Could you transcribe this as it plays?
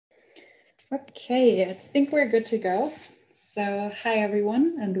Okay, I think we're good to go. So hi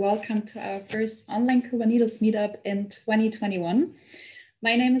everyone and welcome to our first online Kubernetes Meetup in 2021.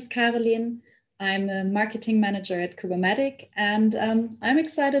 My name is Caroline. I'm a marketing manager at Kubermatic and I'm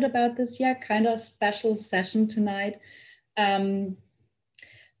excited about this kind of special session tonight. Because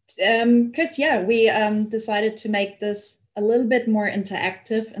we decided to make this a little bit more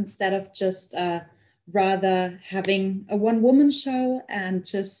interactive instead of just rather having a one-woman show and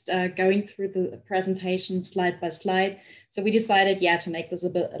just going through the presentation slide by slide. So we decided, to make this a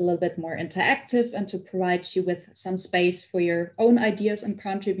little bit more interactive and to provide you with some space for your own ideas and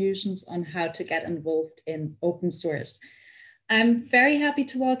contributions on how to get involved in open source. I'm very happy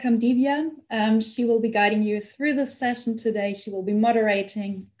to welcome Divya. She will be guiding you through this session today. She will be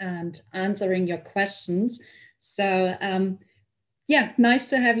moderating and answering your questions. So nice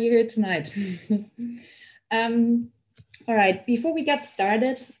to have you here tonight. All right, before we get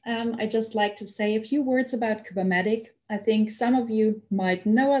started, I'd just like to say a few words about Kubermatic. I think some of you might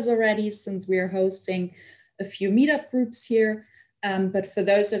know us already since we are hosting a few meetup groups here. But for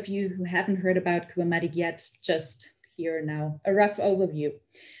those of you who haven't heard about Kubermatic yet, just here now a rough overview.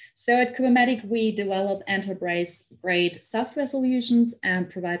 So at Kubermatic, we develop enterprise-grade software solutions and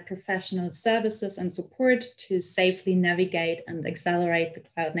provide professional services and support to safely navigate and accelerate the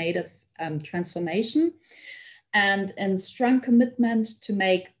cloud-native transformation. And in strong commitment to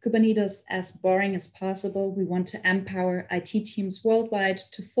make Kubernetes as boring as possible, we want to empower IT teams worldwide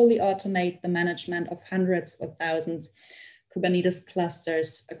to fully automate the management of hundreds of thousands Kubernetes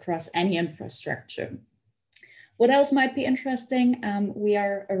clusters across any infrastructure. What else might be interesting? We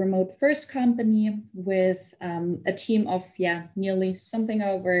are a remote first company with a team of nearly something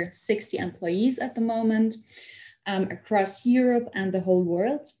over 60 employees at the moment across Europe and the whole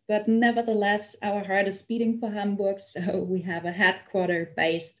world. But nevertheless, our heart is beating for Hamburg. So we have a headquarters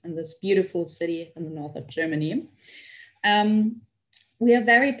based in this beautiful city in the north of Germany. We are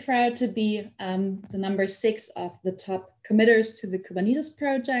very proud to be the number 6 of the top committers to the Kubernetes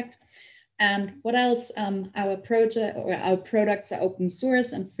project. And what else? Our products are open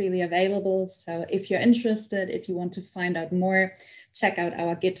source and freely available. So if you're interested, if you want to find out more, check out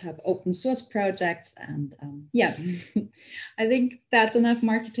our GitHub open source projects. And I think that's enough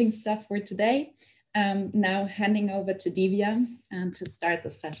marketing stuff for today. Now handing over to Divya to start the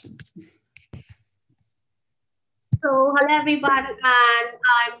session. So hello everyone, and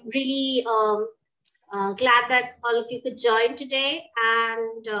I'm really glad that all of you could join today.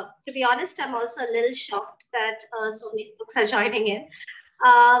 And to be honest, I'm also a little shocked that so many folks are joining in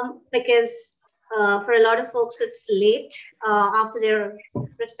because for a lot of folks, it's late after their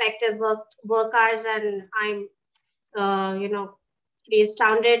respective work hours. And I'm, pretty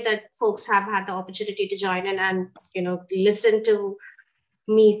astounded that folks have had the opportunity to join in and, listen to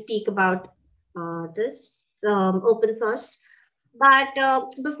me speak about this open source. But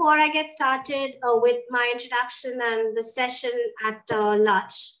before I get started with my introduction and the session at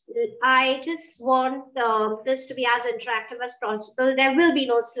large, I just want this to be as interactive as possible. There will be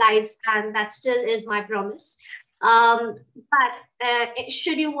no slides, and that still is my promise. But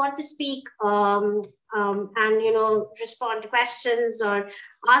should you want to speak and respond to questions or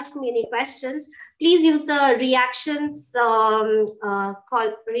ask me any questions, please use the reactions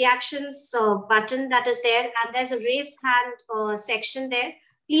reactions button that is there, and there's a raise hand section there.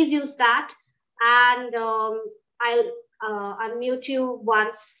 Please use that, and I'll unmute you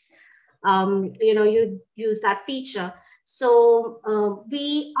once you use that feature. So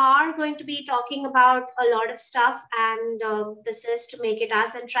we are going to be talking about a lot of stuff, and this is to make it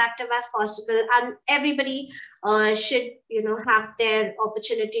as interactive as possible, and everybody should have their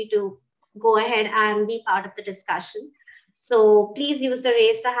opportunity to go ahead and be part of the discussion. So please use the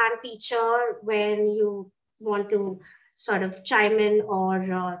raise the hand feature when you want to sort of chime in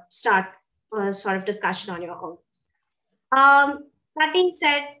or start a sort of discussion on your own. That being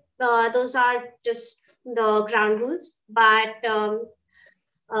said, those are just the ground rules. But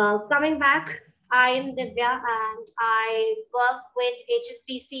coming back, I am Divya, and I work with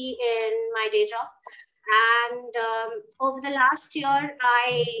HSBC in my day job. And over the last year,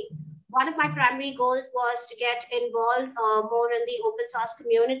 one of my primary goals was to get involved more in the open source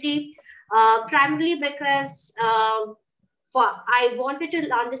community, primarily because I wanted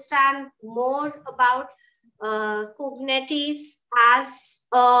to understand more about Kubernetes as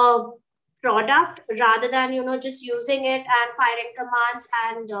a product rather than just using it and firing commands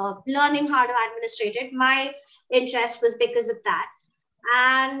and learning how to administrate it. My interest was because of that.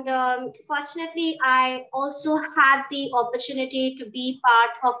 And fortunately, I also had the opportunity to be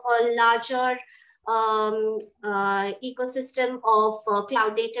part of a larger ecosystem of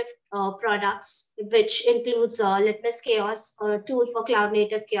cloud native products, which includes Litmus Chaos, a tool for cloud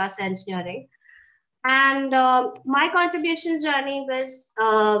native chaos engineering. And my contribution journey was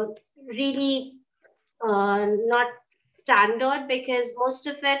really not standard, because most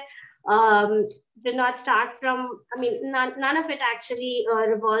of it did not start from, I mean, none of it actually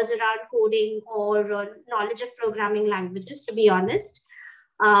revolves around coding or knowledge of programming languages, to be honest.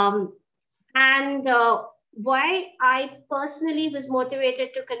 Um, and why I personally was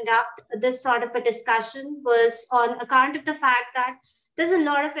motivated to conduct this sort of a discussion was on account of the fact that there's a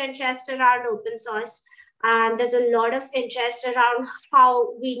lot of interest around open source, and there's a lot of interest around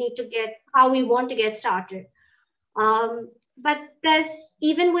how we want to get started. But there's,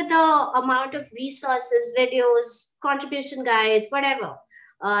 even with the amount of resources, videos, contribution guides, whatever,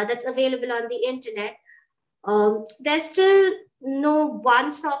 that's available on the internet, there's still no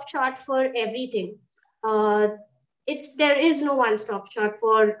one-stop shop for everything. There is no one-stop shop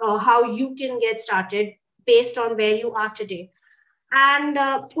for how you can get started based on where you are today. And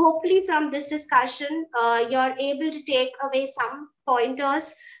hopefully from this discussion, you're able to take away some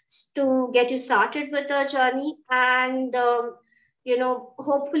pointers to get you started with the journey, and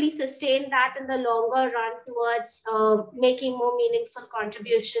hopefully sustain that in the longer run towards making more meaningful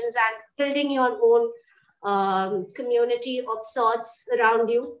contributions and building your own community of sorts around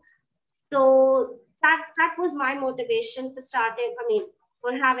you. So that was my motivation for starting,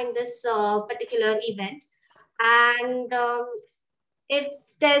 for having this particular event. And if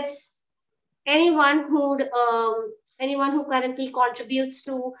there's anyone who currently contributes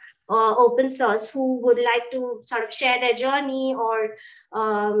to open source, who would like to sort of share their journey or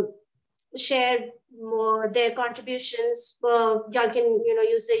share more their contributions, y'all can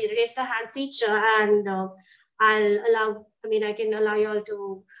use the raise the hand feature, and I can allow y'all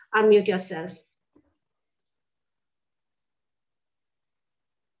to unmute yourself.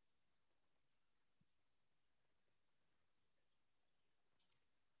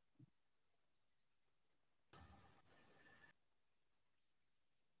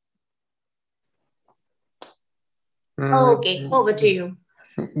 Okay, over to you.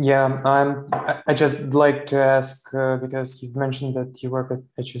 Yeah, I just like to ask, because you've mentioned that you work at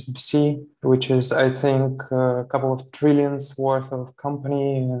HSBC, which is, I think, a couple of trillions worth of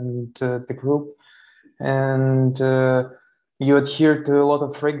company and the group, and you adhere to a lot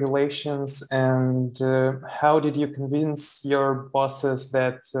of regulations. And how did you convince your bosses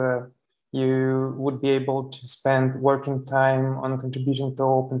that you would be able to spend working time on contributing to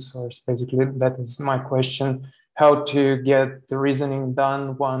open source? Basically, that is my question. How to get the reasoning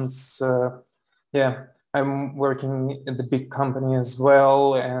done once, I'm working at the big company as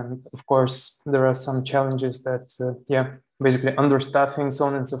well. And of course, there are some challenges that, basically understaffing, so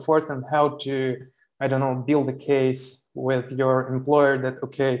on and so forth, and how to, I don't know, build a case with your employer that,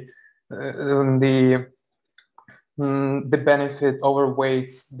 okay, the benefit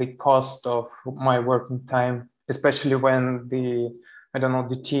overweights the cost of my working time, especially when the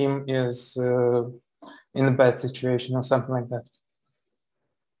team is in a bad situation or something like that.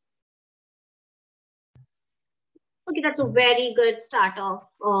 Okay, that's a very good start off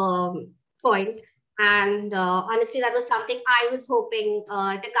point. And honestly, that was something I was hoping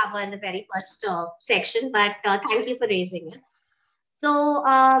to cover in the very first section, but thank you for raising it. So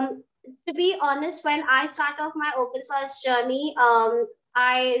to be honest, when I start off my open source journey,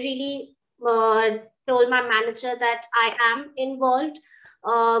 I really told my manager that I am involved,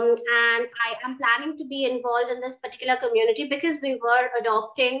 and I am planning to be involved in this particular community, because we were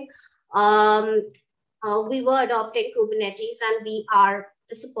adopting Kubernetes, and we are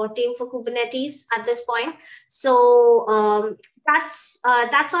the support team for Kubernetes at this point. So that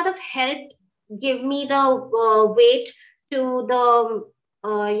sort of helped give me the weight to the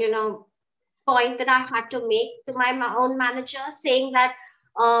point that I had to make to my own manager, saying that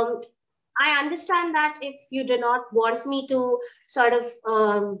I understand that if you do not want me to sort of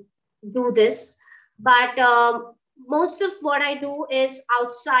do this, but most of what I do is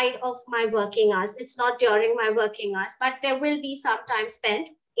outside of my working hours. It's not during my working hours, but there will be some time spent.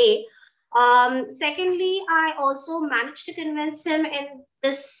 Secondly, I also managed to convince him in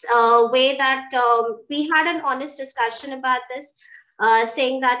this way that we had an honest discussion about this,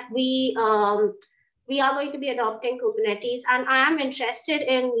 saying that we are going to be adopting Kubernetes, and I am interested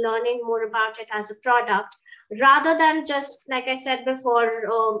in learning more about it as a product, rather than just, like I said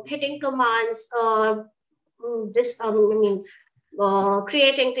before, hitting commands,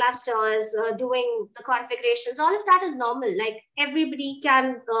 creating clusters, doing the configurations. All of that is normal. Like, everybody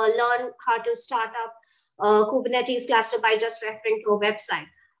can learn how to start up a Kubernetes cluster by just referring to a website.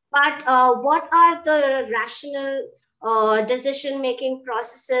 But what are the rational decision-making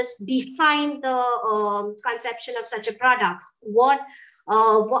processes behind the conception of such a product? What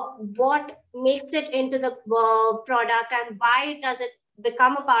makes it into the product, and why does it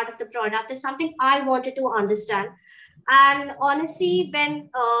become a part of the product is something I wanted to understand. And honestly, when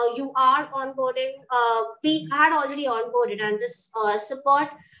you are onboarding, we had already onboarded, and this support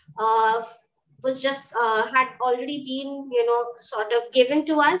uh, was just had already been, sort of given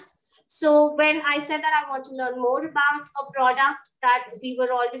to us. So when I said that I want to learn more about a product that we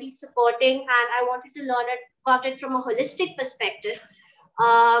were already supporting, and I wanted to learn about it from a holistic perspective,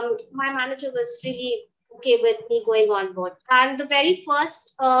 my manager was really okay with me going on board. And the very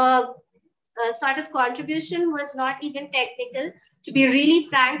first sort of contribution was not even technical. To be really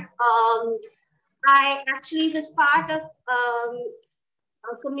frank, I actually was part of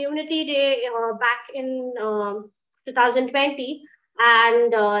a community day back in 2020,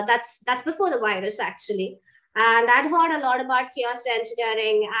 and that's before the virus actually. And I'd heard a lot about chaos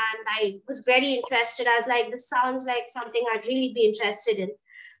engineering, and I was very interested. I was like, this sounds like something I'd really be interested in.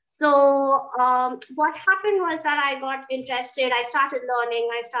 So what happened was that I got interested. I started learning.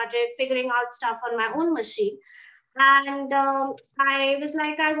 I started figuring out stuff on my own machine. And I was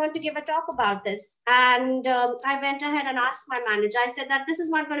like, I want to give a talk about this. And I went ahead and asked my manager. I said that this is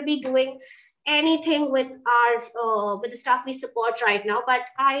not going to be doing anything with with the stuff we support right now, but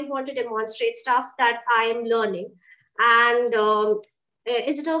I want to demonstrate stuff that I am learning. And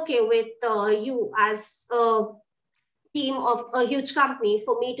is it okay with you as team of a huge company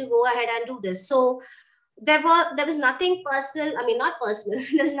for me to go ahead and do this? So there was nothing personal. I mean, not personal.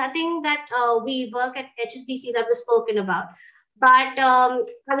 There's nothing that we work at HSBC that was spoken about. But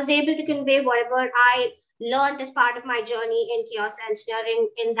I was able to convey whatever I learned as part of my journey in chaos engineering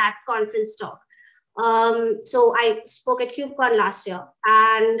in that conference talk. So I spoke at KubeCon last year,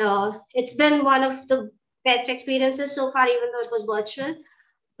 and it's been one of the best experiences so far, even though it was virtual.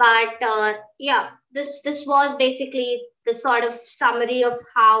 But yeah, this was basically the sort of summary of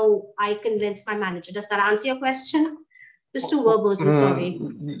how I convinced my manager. Does that answer your question? Just too verbose, I'm sorry.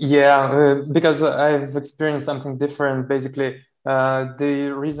 Yeah, because I've experienced something different. Basically,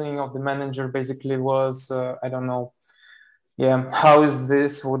 the reasoning of the manager basically was, I don't know, yeah, how is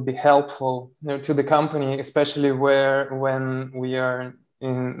this would be helpful, to the company, especially when we are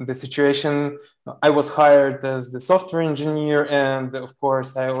in the situation. I was hired as the software engineer, and of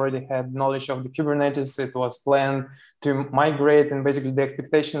course I already had knowledge of the Kubernetes. It was planned to migrate, and basically the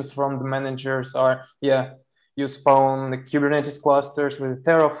expectations from the managers are, yeah, you spawn the Kubernetes clusters with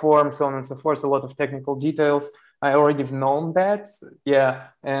Terraform, so on and so forth, a lot of technical details. I already have known that, yeah,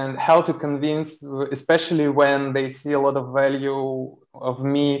 and how to convince, especially when they see a lot of value of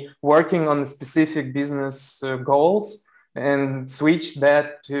me working on specific business goals, and switch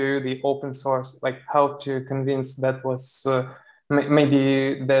that to the open source, like how to convince. That was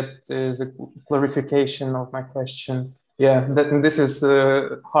maybe that is a clarification of my question. Yeah, this is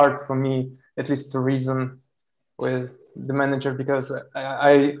hard for me, at least to reason with the manager, because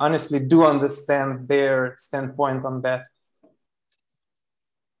I honestly do understand their standpoint on that.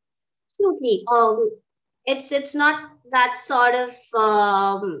 Absolutely. It's not that sort of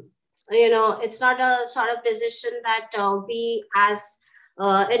it's not a sort of decision that we as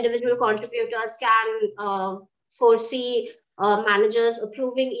individual contributors can foresee managers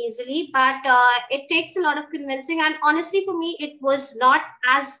approving easily, but it takes a lot of convincing. And honestly, for me, it was not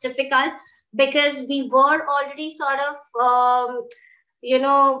as difficult because we were already sort of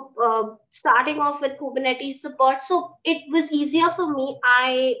starting off with Kubernetes support, so it was easier for me.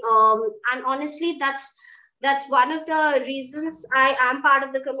 And honestly, that's one of the reasons I am part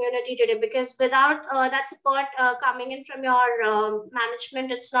of the community today, because without that support coming in from your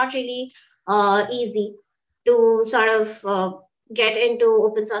management, it's not really easy to sort of get into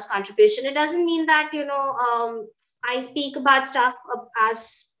open source contribution. It doesn't mean that I speak about stuff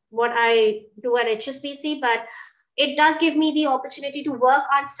as what I do at HSBC, but it does give me the opportunity to work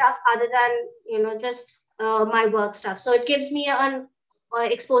on stuff other than just my work stuff. So it gives me an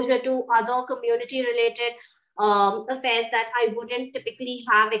exposure to other community related affairs that I wouldn't typically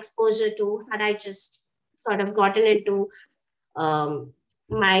have exposure to had I just sort of gotten into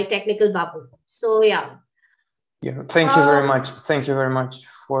my technical bubble. So yeah. Yeah, thank you very much. Thank you very much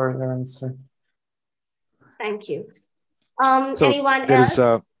for your answer. Thank you. So anyone else?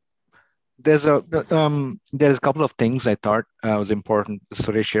 There's a couple of things I thought was important,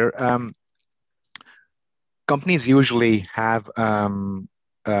 Suresh here. Companies usually have some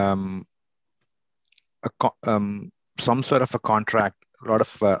sort of a contract. A lot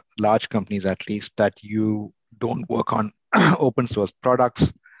of large companies, at least, that you don't work on open source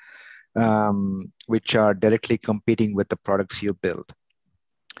products. which are directly competing with the products you build.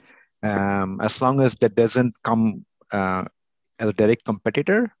 As long as that doesn't come as a direct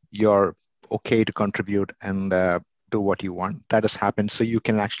competitor, you're okay to contribute and do what you want. That has happened. So you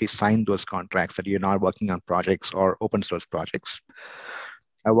can actually sign those contracts that you're not working on projects or open source projects.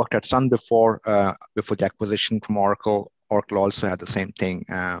 I worked at Sun before the acquisition from Oracle. Oracle also had the same thing.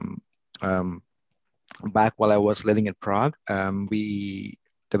 Back while I was living in Prague,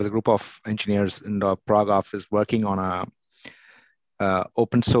 there was a group of engineers in the Prague office working on a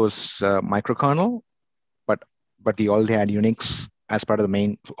open source microkernel, but they already had Unix as part of the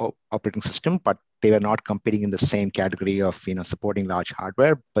main operating system, but they were not competing in the same category of supporting large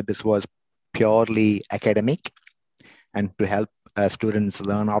hardware. But this was purely academic and to help students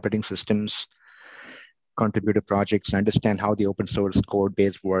learn operating systems, contribute to projects, and understand how the open source code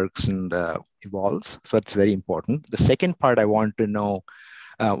base works and evolves. So it's very important. The second part I want to know,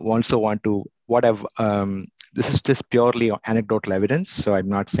 this is just purely anecdotal evidence. So I'm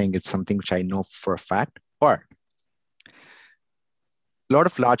not saying it's something which I know for a fact, but a lot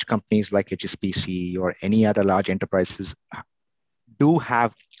of large companies like HSBC or any other large enterprises do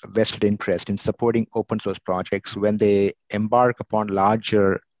have a vested interest in supporting open source projects when they embark upon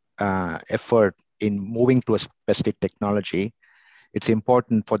larger effort in moving to a specific technology. It's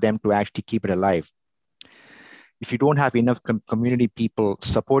important for them to actually keep it alive. If you don't have enough community people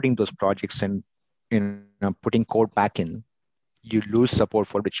supporting those projects and putting code back in, you lose support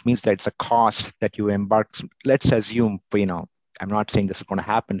for it, which means that it's a cost that you embark. Let's assume, I'm not saying this is going to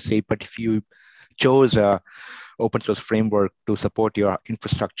happen, but if you chose a open source framework to support your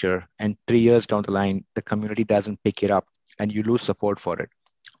infrastructure and 3 years down the line, the community doesn't pick it up and you lose support for it,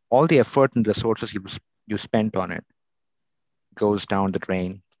 all the effort and resources you spent on it goes down the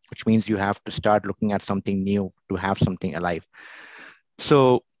drain, which means you have to start looking at something new to have something alive.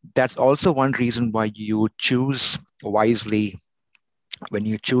 So that's also one reason why you choose wisely when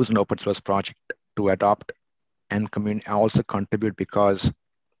you choose an open source project to adopt and also contribute, because,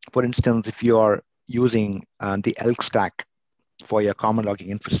 for instance, if you are using the Elk stack for your common logging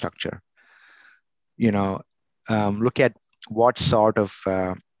infrastructure, look at what sort of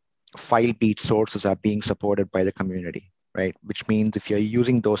file beat sources are being supported by the community, right? Which means if you're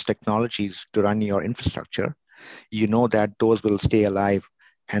using those technologies to run your infrastructure, you know that those will stay alive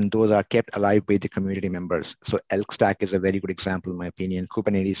and those are kept alive by the community members. So Elk stack is a very good example, in my opinion.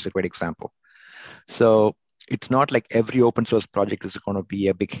 Kubernetes is a great example. So it's not like every open source project is going to be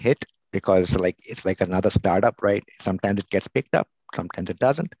a big hit, because it's like another startup, right? Sometimes it gets picked up, sometimes it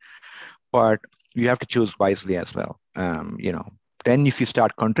doesn't. But you have to choose wisely as well. Then if you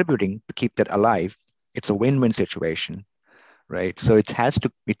start contributing to keep that alive, it's a win-win situation, right? So it has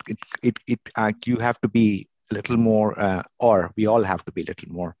to, you have to be a little more, or we all have to be a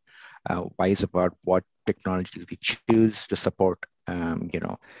little more wise about what technologies we choose to support.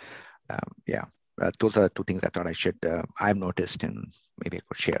 Those are the two things I thought I've noticed and maybe I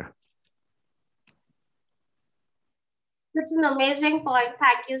could share. That's an amazing point.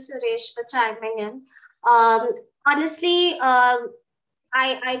 Thank you, Suresh, for chiming in. Honestly,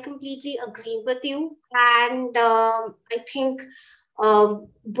 I completely agree with you. And I think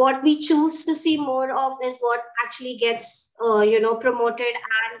what we choose to see more of is what actually gets, promoted,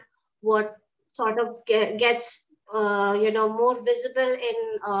 and what sort of gets, more visible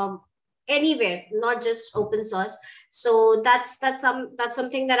in anywhere, not just open source. So that's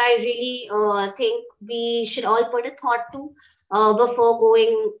something that I really think we should all put a thought to before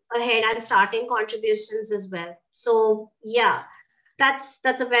going ahead and starting contributions as well. So yeah, that's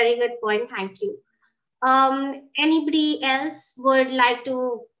a very good point. Thank you. Anybody else would like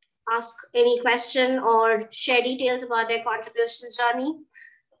to ask any question or share details about their contributions, Johnny?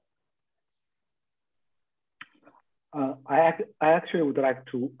 I actually would like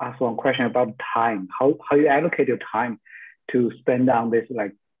to ask one question about time. How you allocate your time to spend on this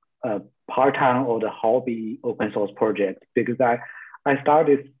part-time or the hobby open source project? Because I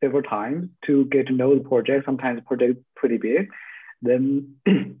started several times to get to know the project. Sometimes the project is pretty big. Then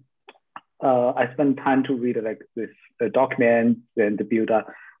I spend time to read this document, then to build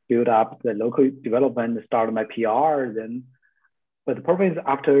up the local development, start my PR. But the problem is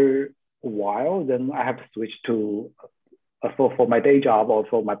after a while, then I have to switch to for my day job or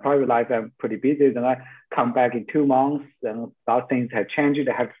for my private life. I'm pretty busy. Then I come back in 2 months, then a lot of things have changed.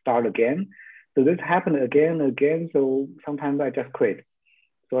 I have to start again. So this happened again and again. So sometimes I just quit.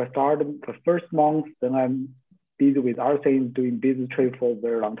 So I started the first month, then I'm busy with other things, doing business trip for a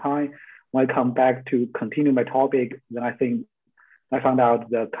very long time. When I come back to continue my topic, then I found out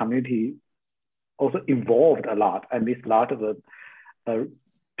the community also evolved a lot. I missed a lot of the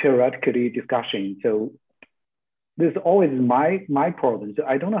periodically discussion. So this is always my problem. So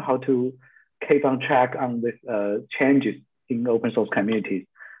I don't know how to keep on track on this changes in open source communities,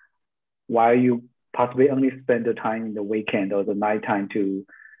 while you possibly only spend the time in the weekend or the nighttime to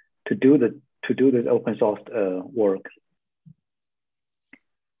do this open source work.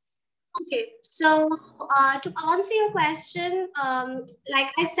 Okay, so to answer your question, like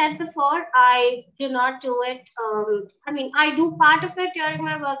I said before, I do not do it. I mean, I do part of it during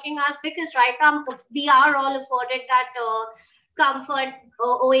my working hours because right now we are all afforded that comfort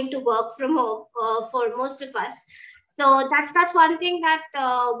owing to work from home for most of us. So that's one thing that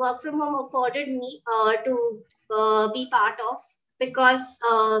work from home afforded me to be part of, because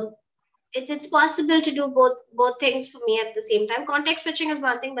it's possible to do both things for me at the same time. Context switching is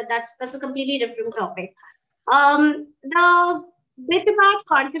one thing, but that's a completely different topic. The bit about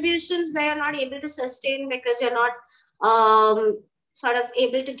contributions where you're not able to sustain because you're not sort of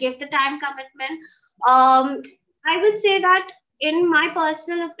able to give the time commitment. I would say that in my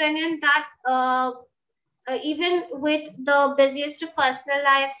personal opinion, that even with the busiest of personal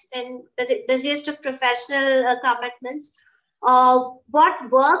lives and the busiest of professional commitments,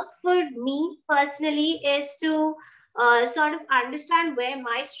 what works for me personally is to sort of understand where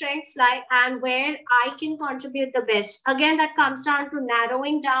my strengths lie and where I can contribute the best. Again, that comes down to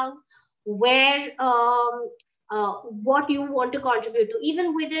narrowing down where what you want to contribute to.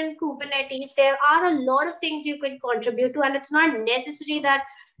 Even within Kubernetes, there are a lot of things you could contribute to, and it's not necessary that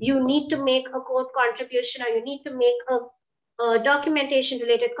you need to make a code contribution or you need to make a documentation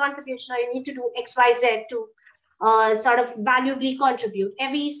related contribution or you need to do XYZ to sort of valuably contribute.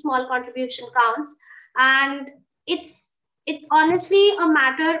 Every small contribution counts, and it's honestly a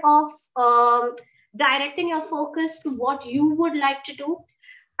matter of directing your focus to what you would like to do,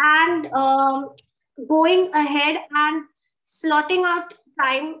 and going ahead and slotting out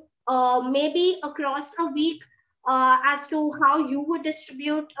time, maybe across a week, as to how you would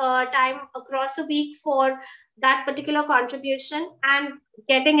distribute time across a week for that particular contribution and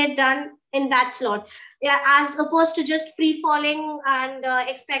getting it done in that slot. Yeah, as opposed to just free-falling and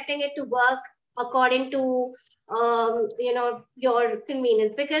expecting it to work according to your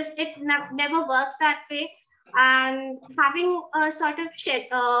convenience, because it never works that way. And having a sort of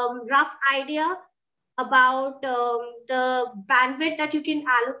rough idea about the bandwidth that you can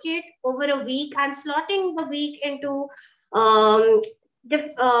allocate over a week and slotting the week into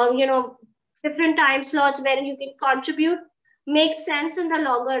different time slots where you can contribute makes sense in the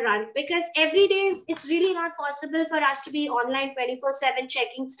longer run, because every day it's really not possible for us to be online 24/7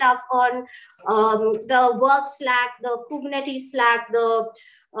 checking stuff on the work Slack, the Kubernetes Slack, the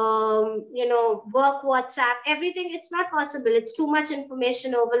work WhatsApp, everything. It's not possible. It's too much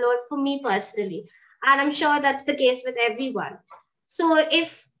information overload for me personally, and I'm sure that's the case with everyone. So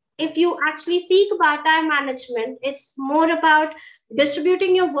if you actually speak about time management, it's more about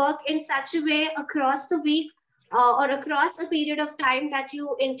distributing your work in such a way across the week or across a period of time that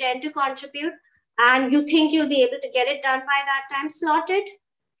you intend to contribute and you think you'll be able to get it done by that time. Slot it,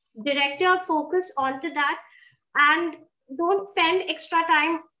 direct your focus onto that, and don't spend extra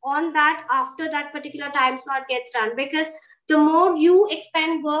time on that after that particular time slot gets done, because the more you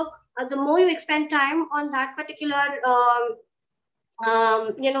expend work, the more you expend time on that particular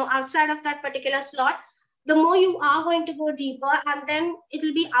outside of that particular slot, the more you are going to go deeper, and then it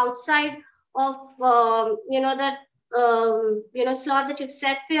will be outside of that slot that you've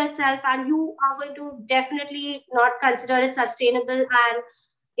set for yourself, and you are going to definitely not consider it sustainable, and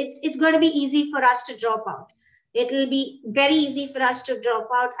it's going to be easy for us to drop out. It will be very easy for us to drop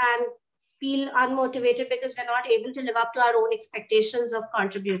out and feel unmotivated because we're not able to live up to our own expectations of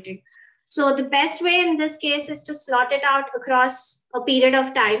contributing. So the best way in this case is to slot it out across a period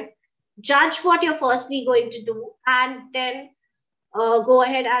of time, judge what you're firstly going to do, and then go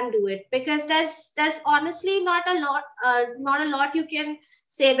ahead and do it, because there's honestly not a lot you can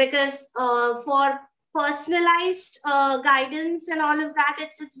say, because for personalized guidance and all of that,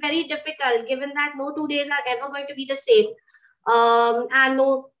 it's very difficult, given that no 2 days are ever going to be the same, and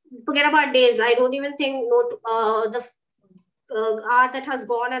no, forget about days. I don't even think the hour that has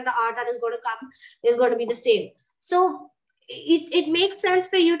gone and the hour that is going to come is going to be the same. So it makes sense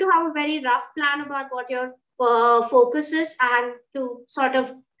for you to have a very rough plan about what your focus is, and to sort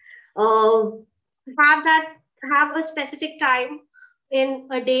of have a specific time in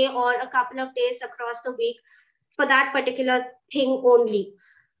a day or a couple of days across the week for that particular thing only,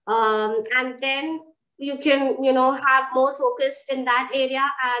 and then you can have more focus in that area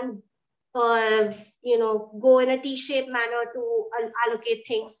and go in a T-shaped manner to allocate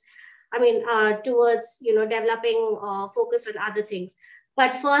things. I mean, towards developing focus on other things.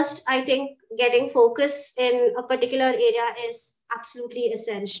 But first, I think getting focus in a particular area is absolutely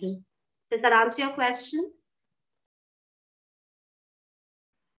essential. Does that answer your question?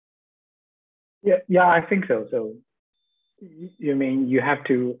 Yeah, I think so. So you mean you have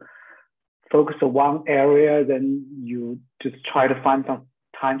to focus on one area, then you just try to find some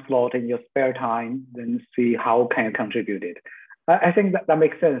time slot in your spare time, then see how can you contribute it. I think that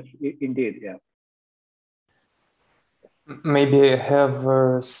makes sense indeed, yeah. Maybe I have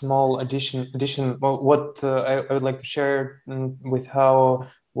a small addition. What I would like to share with how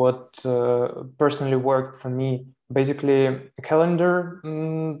what personally worked for me. Basically, a calendar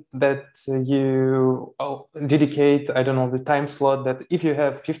that you dedicate, I don't know, the time slot that if you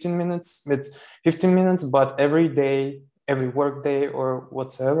have 15 minutes, it's 15 minutes, but every day, every work day or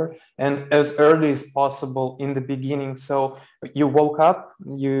whatsoever, and as early as possible in the beginning. So you woke up,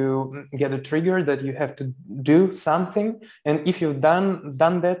 you get a trigger that you have to do something, and if you've done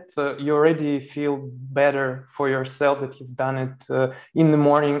that, you already feel better for yourself that you've done it in the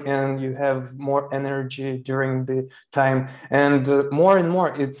morning, and you have more energy during the time. And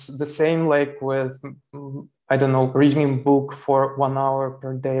more, it's the same like with I don't know, reading a book for 1 hour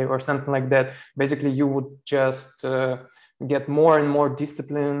per day or something like that. Basically, you would just get more and more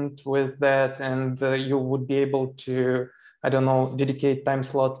disciplined with that, and you would be able to, I don't know, dedicate time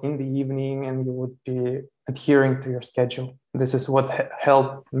slots in the evening, and you would be adhering to your schedule. This is what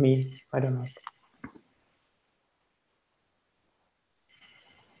helped me. I don't know.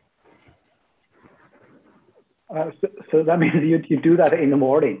 So that means you do that in the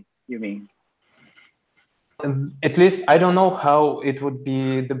morning, you mean? At least I don't know how it would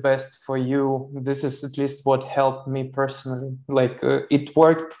be the best for you. This is at least what helped me personally. Like it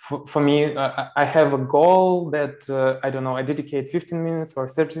worked for me. I have a goal that I don't know, I dedicate 15 minutes or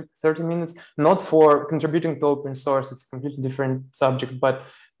 30 minutes, not for contributing to open source. It's a completely different subject, but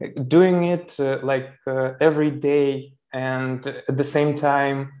doing it every day and at the same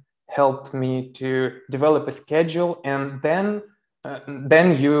time helped me to develop a schedule. And then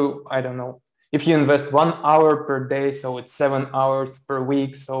you, I don't know, if you invest 1 hour per day, so it's 7 hours per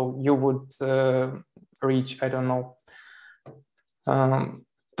week, so you would reach, I don't know,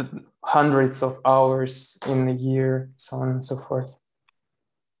 hundreds of hours in a year, so on and so forth.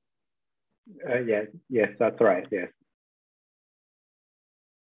 Yes, that's right, yes.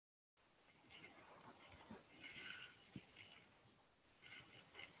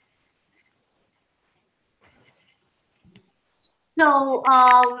 So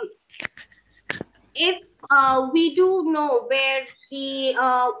if we do know where we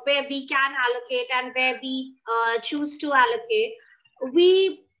can allocate and where we choose to allocate,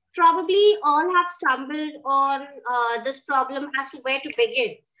 we probably all have stumbled on this problem as to where to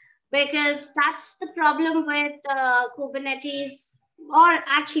begin, because that's the problem with Kubernetes, or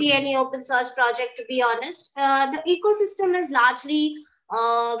actually any open source project, to be honest. The ecosystem is largely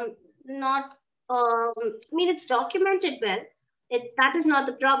not, I mean, it's documented well. That is not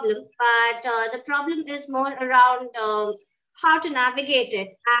the problem, but the problem is more around how to navigate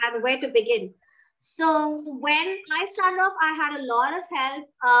it and where to begin. So when I started off, I had a lot of help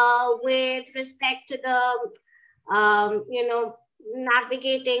with respect to the,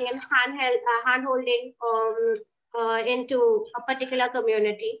 navigating and hand-holding into a particular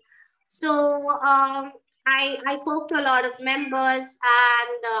community. So I spoke to a lot of members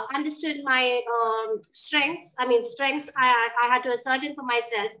and understood my strengths. I mean, strengths I had to ascertain for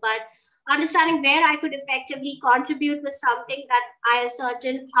myself, but understanding where I could effectively contribute was something that I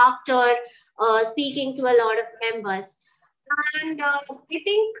ascertained after speaking to a lot of members. And I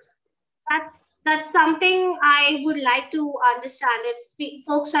think that's something I would like to understand if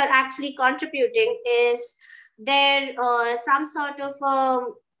folks are actually contributing. Is there some sort of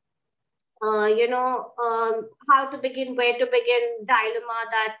how to begin, where to begin dilemma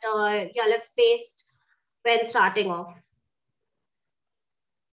that y'all have faced when starting off?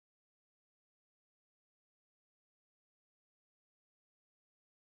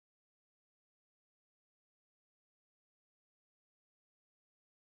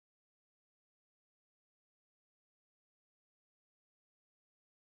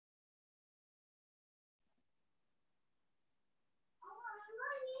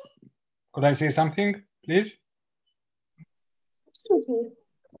 Could I say something, please? Absolutely.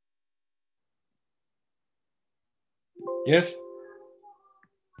 Yes?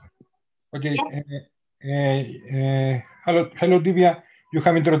 Okay. Hello, Divya. You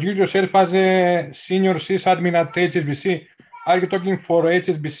have introduced yourself as a senior sysadmin at HSBC. Are you talking for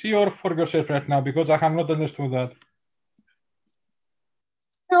HSBC or for yourself right now? Because I have not understood that.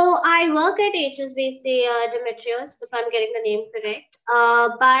 So I work at HSBC, Demetrios, if I'm getting the name correct.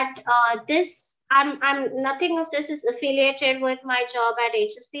 I'm nothing of this is affiliated with my job at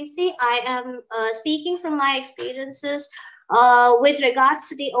HSBC. I am speaking from my experiences with regards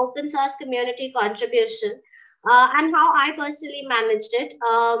to the open source community contribution and how I personally managed it.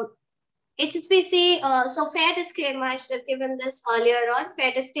 HSBC, so fair disclaimer, I should have given this earlier on,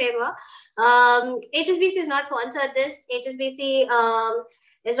 fair disclaimer. HSBC is not sponsored this. HSBC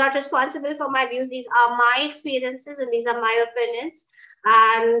is not responsible for my views. These are my experiences and these are my opinions.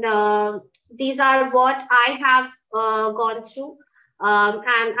 And these are what I have gone through.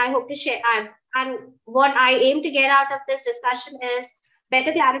 And I hope to share, and what I aim to get out of this discussion is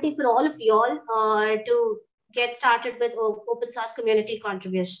better clarity for all of y'all to get started with open source community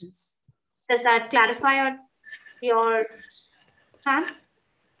contributions. Does that clarify your plan?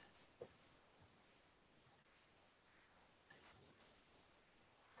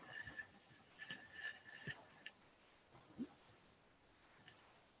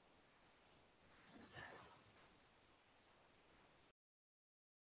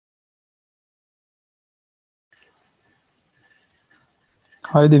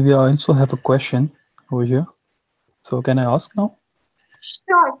 Hi Divya, I also have a question over here. So can I ask now?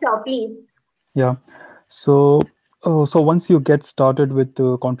 Sure, please. Yeah. So once you get started with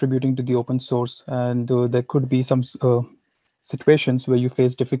contributing to the open source, and there could be some situations where you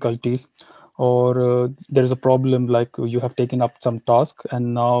face difficulties, or there is a problem like you have taken up some task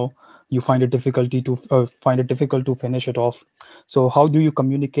and now you find it difficult to finish it off. So how do you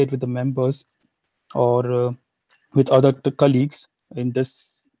communicate with the members or with other colleagues in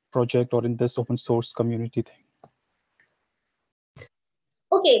this project or in this open source community thing?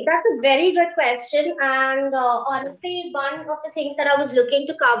 Okay, that's a very good question. And honestly, one of the things that I was looking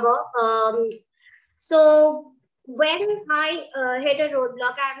to cover. So when I hit a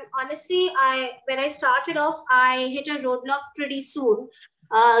roadblock, and honestly, when I started off, I hit a roadblock pretty soon,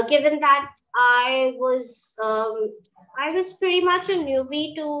 given that I was pretty much a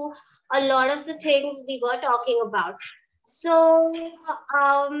newbie to a lot of the things we were talking about. So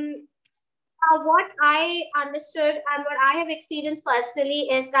what I understood and what I have experienced personally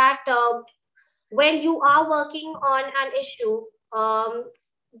is that when you are working on an issue,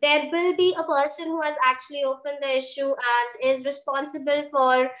 there will be a person who has actually opened the issue and is responsible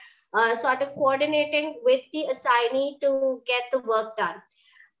for sort of coordinating with the assignee to get the work done.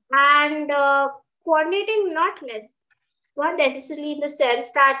 And coordinating not necessarily in the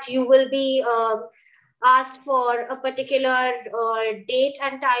sense that you will be asked for a particular date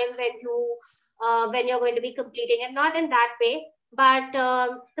and time when you're going to be completing it, not in that way, but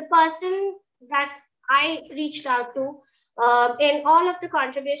the person that I reached out to in all of the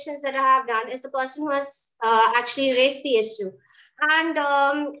contributions that I have done is the person who has actually raised the issue. And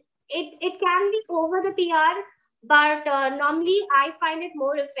it can be over the PR, but normally I find it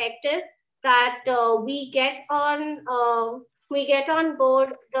more effective that we get on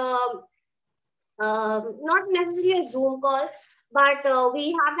board the not necessarily a Zoom call, but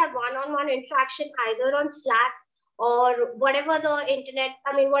we have that one-on-one interaction either on Slack or whatever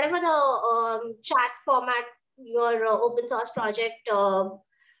whatever the chat format your open source project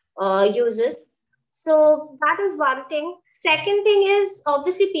uses. So that is one thing. Second thing is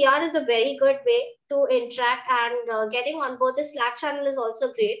obviously PR is a very good way to interact, and getting on board the Slack channel is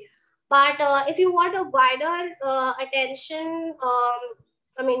also great. But if you want a wider attention,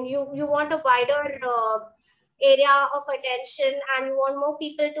 you want a wider area of attention and you want more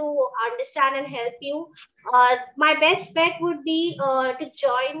people to understand and help you, my best bet would be to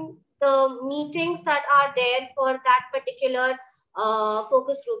join the meetings that are there for that particular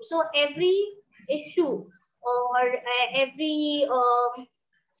focus group. So every issue or every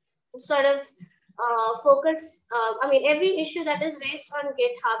sort of every issue that is raised on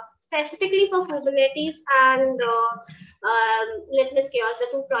GitHub, specifically for Kubernetes and Litmus Chaos, the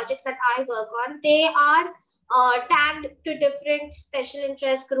two projects that I work on, they are tagged to different special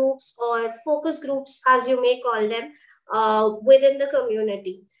interest groups or focus groups, as you may call them, within the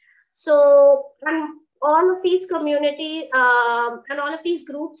community. So, all of these communities and all of these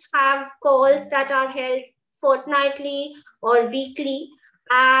groups have calls that are held fortnightly or weekly,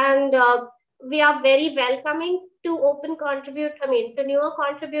 and we are very welcoming to to newer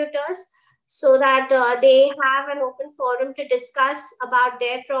contributors, so that they have an open forum to discuss about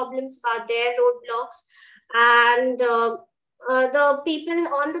their problems, about their roadblocks, and the people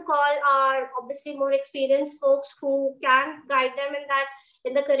on the call are obviously more experienced folks who can guide them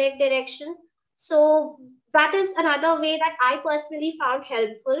in the correct direction. So that is another way that I personally found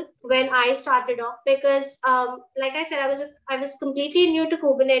helpful when I started off, because like I said, I was completely new to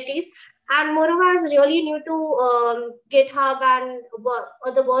Kubernetes, and moreover I was really new to GitHub and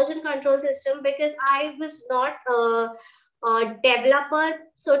the version control system, because I was not a developer,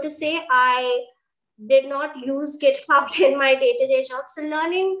 so to say. I did not use GitHub in my day-to-day job. So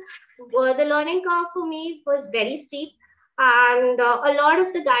the learning curve for me was very steep. And a lot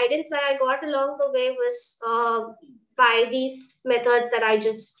of the guidance that I got along the way was by these methods that I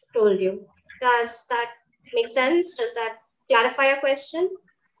just told you. Does that make sense? Does that clarify your question?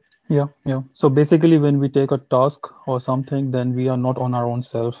 Yeah. So basically, when we take a task or something, then we are not on our own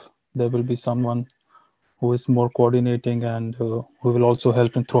self. There will be someone who is more coordinating and who will also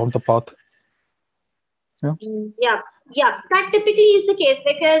help in throughout the path. Yeah. That typically is the case,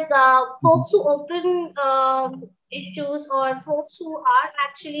 because folks who open issues, or folks who are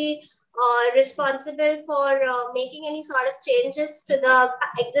actually responsible for making any sort of changes to the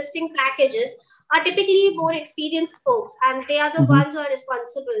existing packages, are typically more experienced folks, and they are the ones who are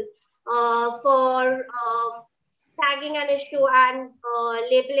responsible for tagging an issue and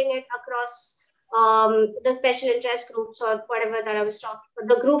labeling it across the special interest groups, or whatever that I was talking,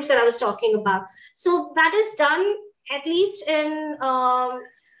 the groups that I was talking about. So that is done at least in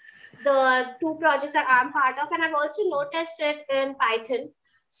the two projects that I'm part of, and I've also noticed it in Python.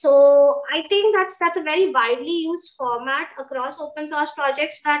 So I think that's a very widely used format across open source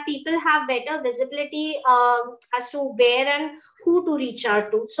projects, that people have better visibility as to where and who to reach out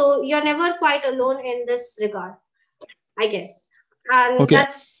to. So you're never quite alone in this regard, I guess. And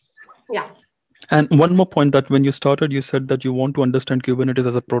that's, yeah. And one more point, that when you started, you said that you want to understand Kubernetes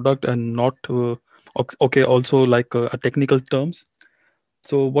as a product and not, also like a technical terms.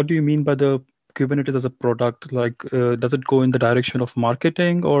 So what do you mean by the Kubernetes as a product? Like, does it go in the direction of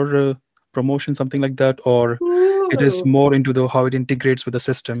marketing or promotion, something like that? Or it is more into how it integrates with the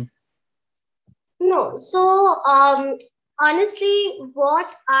system? No. So honestly,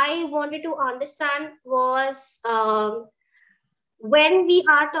 what I wanted to understand was, when we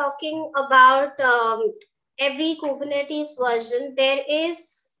are talking about every Kubernetes version, there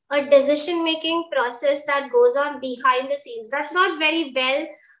is a decision-making process that goes on behind the scenes. That's not very well,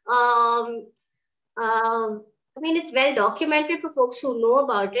 I mean, it's well documented for folks who know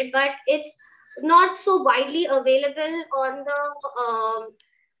about it, but it's not so widely available on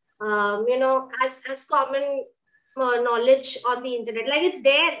the, as common knowledge on the internet. Like, it's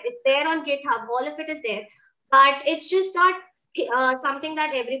there on GitHub, all of it is there, but it's just not something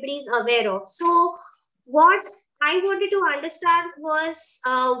that everybody is aware of. So what I wanted to understand was,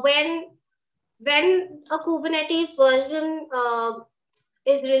 when a Kubernetes version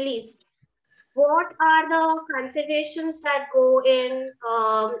is released, what are the considerations that go in,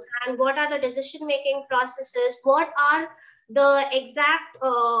 and what are the decision-making processes? What are the exact,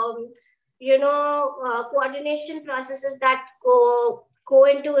 coordination processes that go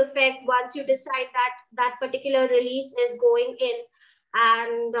into effect once you decide that particular release is going in?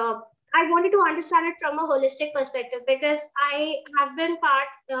 And I wanted to understand it from a holistic perspective, because I have been part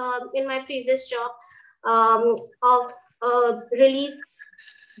in my previous job of release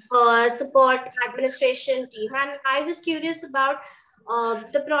support administration team, and I was curious about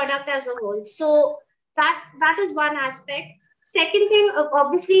the product as a whole. So that is one aspect. Second thing,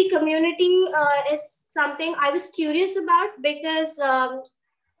 obviously, community is something I was curious about, because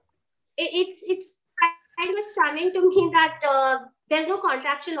it's kind of stunning to me that there's no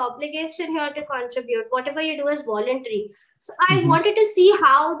contractual obligation here to contribute. Whatever you do is voluntary. So I wanted to see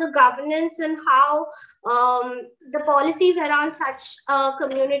how the governance and how the policies around such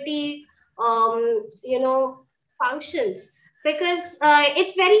community, functions. Because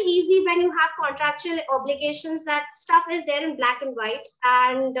it's very easy when you have contractual obligations, that stuff is there in black and white,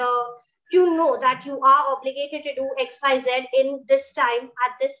 and you know that you are obligated to do X, Y, Z in this time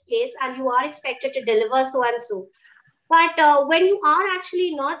at this place, and you are expected to deliver so and so. But when you are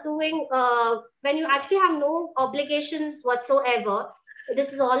actually not doing, when you actually have no obligations whatsoever,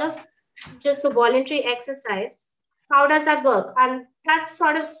 this is all of just a voluntary exercise. How does that work? And that's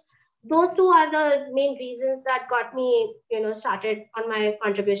sort of, those two are the main reasons that got me, started on my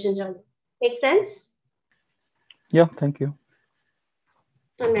contribution journey. Make sense? Yeah, thank you.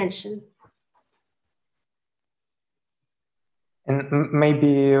 Don't mention. And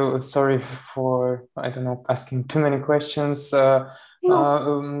maybe, sorry for, I don't know, asking too many questions. Do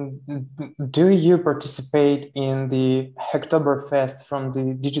you participate in the Hacktoberfest from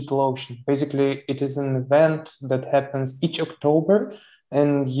the DigitalOcean? Basically, it is an event that happens each October,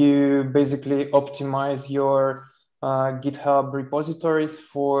 and you basically optimize your GitHub repositories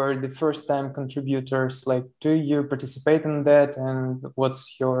for the first-time contributors. Like, do you participate in that, and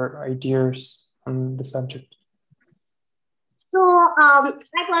what's your ideas on the subject? So I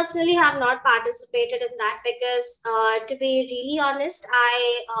personally have not participated in that because, to be really honest,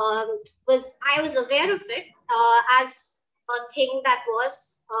 I was aware of it as a thing that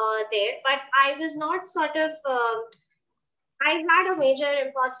was there, but I was not sort of. I had a major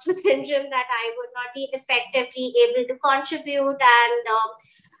imposter syndrome that I would not be effectively able to contribute, and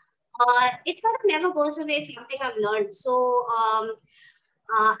it sort of never goes away. It's something I've learned. So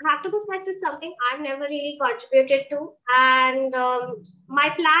Hacktoberfest is something I've never really contributed to, and my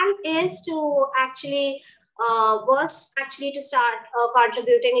plan is to actually was actually to start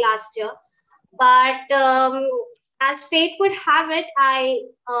contributing last year, but as fate would have it, I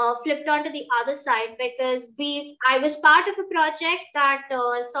flipped onto the other side because I was part of a project that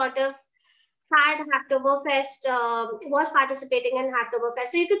sort of had Hacktoberfest, was participating in Hacktoberfest.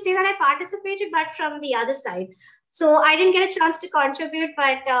 So you could say that I participated, but from the other side. So I didn't get a chance to contribute,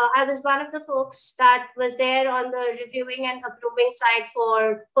 but I was one of the folks that was there on the reviewing and approving side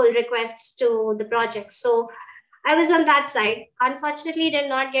for pull requests to the project. So I was on that side. Unfortunately, did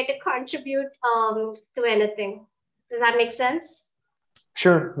not get to contribute to anything. Does that make sense?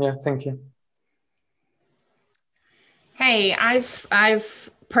 Sure. Yeah. Thank you. Hey, I've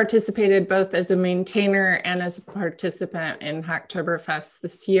participated both as a maintainer and as a participant in Hacktoberfest.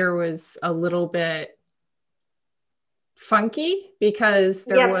 This year was a little bit funky because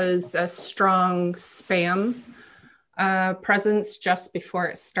there was a strong spam presence just before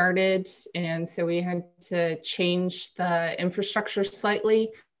it started. And so we had to change the infrastructure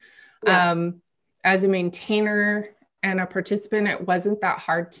slightly. As a maintainer and a participant, it wasn't that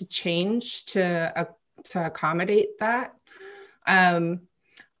hard to change to accommodate that.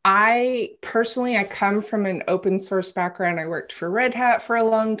 I personally, come from an open source background. I worked for Red Hat for a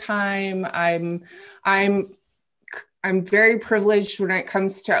long time. I'm very privileged when it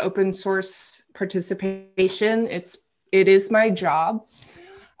comes to open source participation. It is my job.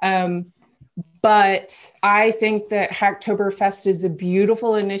 But I think that Hacktoberfest is a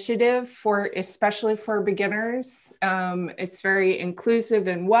beautiful initiative especially for beginners. It's very inclusive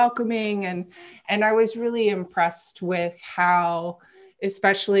and welcoming. And I was really impressed with how,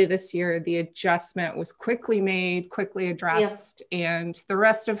 especially this year, the adjustment was quickly made, quickly addressed, and the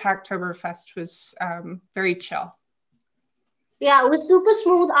rest of Hacktoberfest was very chill. Yeah, it was super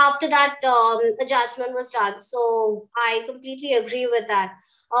smooth after that adjustment was done. So I completely agree with that.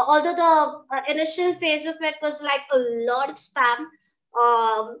 Although the initial phase of it was like a lot of spam.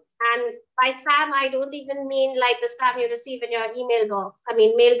 And by spam, I don't even mean like the spam you receive in your email box. I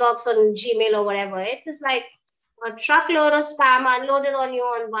mean, mailbox on Gmail or whatever. It was like a truckload of spam unloaded on you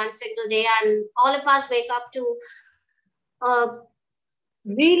on one single day. And all of us wake up to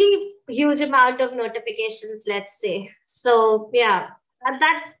really huge amount of notifications, let's say. So yeah,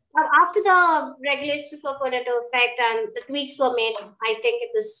 that after the regulations were put into effect and the tweaks were made, I think it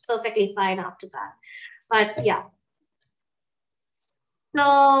was perfectly fine after that. But yeah.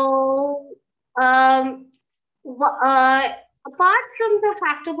 So apart from the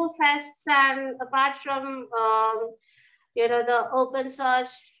Hacktoberfests and apart from the open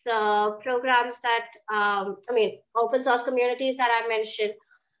source programs that, open source communities that I mentioned,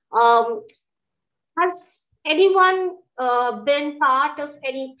 has anyone been part of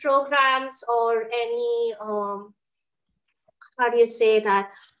any programs or any, how do you say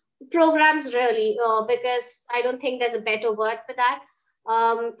that, programs really, because I don't think there's a better word for that.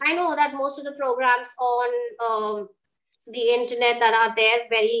 I know that most of the programs on the internet that are there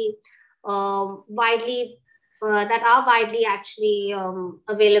very widely that are widely actually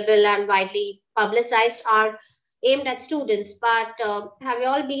available and widely publicized are aimed at students. But have you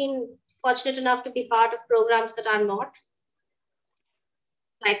all been fortunate enough to be part of programs that are not?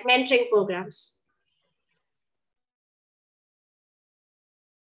 Like mentoring programs?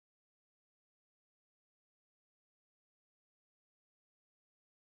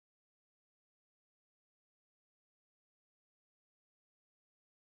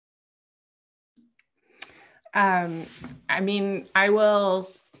 I'm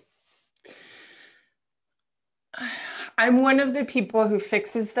one of the people who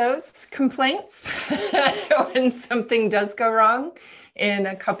fixes those complaints when something does go wrong in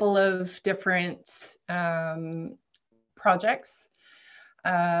a couple of different projects.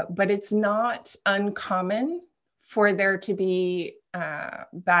 But it's not uncommon for there to be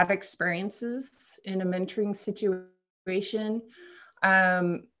bad experiences in a mentoring situation.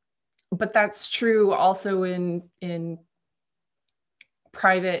 But that's true also in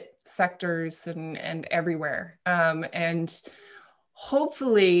private sectors and everywhere. And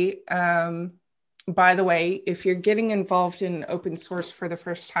hopefully, by the way, if you're getting involved in open source for the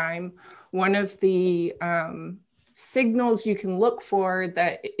first time, one of the signals you can look for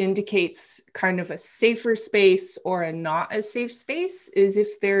that indicates kind of a safer space or a not as safe space is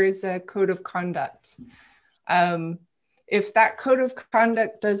if there is a code of conduct. If that code of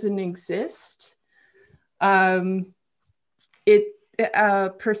conduct doesn't exist,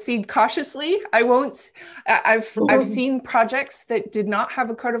 proceed cautiously. I've seen projects that did not have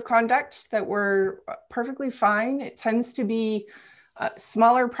a code of conduct that were perfectly fine. It tends to be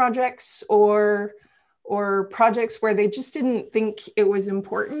smaller projects or projects where they just didn't think it was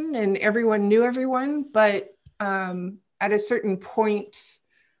important and everyone knew everyone, but at a certain point,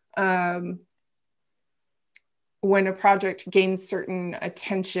 when a project gains certain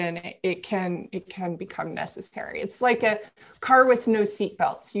attention, it can become necessary. It's like a car with no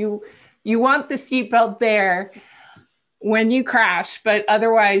seatbelts. You want the seatbelt there when you crash, but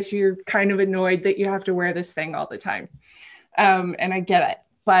otherwise you're kind of annoyed that you have to wear this thing all the time. And I get it,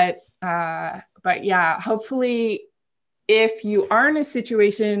 but yeah, hopefully if you are in a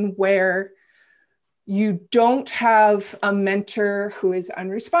situation where you don't have a mentor who is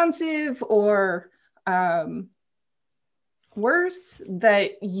unresponsive or worse,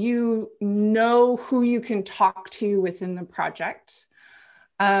 that you know who you can talk to within the project,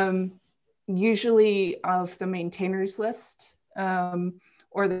 usually of the maintainers list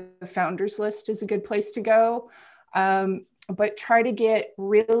or the founders list is a good place to go, but try to get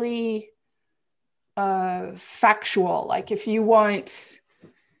really factual. Like if you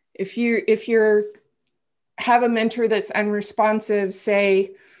have a mentor that's unresponsive,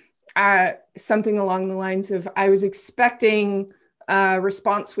 say something along the lines of, I was expecting a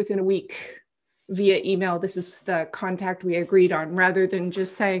response within a week via email. This is the contact we agreed on, rather than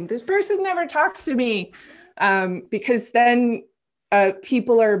just saying, this person never talks to me, because then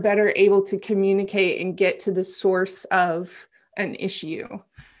people are better able to communicate and get to the source of an issue.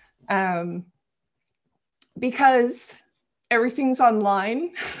 Because everything's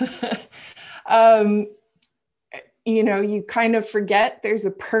online. You know, you kind of forget there's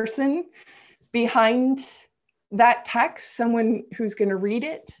a person behind that text, someone who's going to read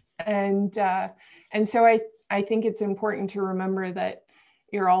it. And so I think it's important to remember that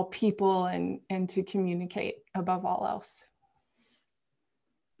you're all people and to communicate above all else.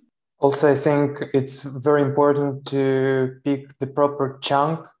 Also, I think it's very important to pick the proper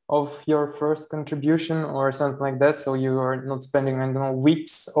chunk of your first contribution or something like that, so you are not spending, I don't know,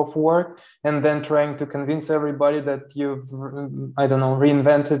 weeks of work and then trying to convince everybody that you've, I don't know,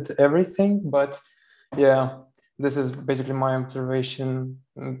 reinvented everything. But yeah, this is basically my observation,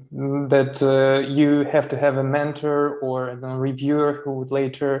 that you have to have a mentor or a reviewer who would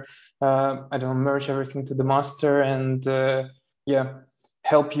later, I don't know, merge everything to the master and yeah,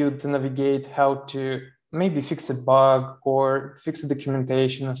 help you to navigate how to maybe fix a bug or fix the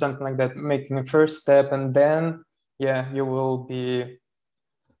documentation or something like that, making a first step, and then yeah, you will be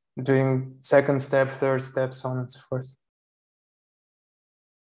doing second step, third step, so on and so forth.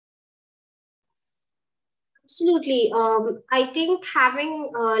 Absolutely. I think having,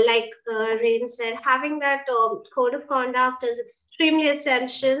 like Rain said, having that code of conduct is extremely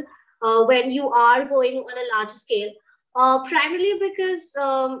essential when you are going on a larger scale, primarily because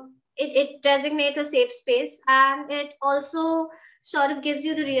it designates a safe space, and it also sort of gives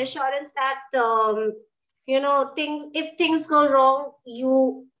you the reassurance that, you know, if things go wrong,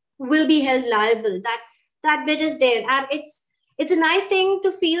 you will be held liable. That bit is there, and it's a nice thing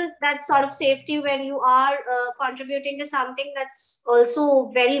to feel that sort of safety when you are contributing to something that's also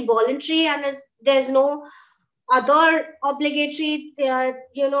very voluntary, and there's no other obligatory,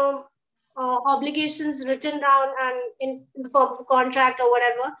 you know, obligations written down and in the form of a contract or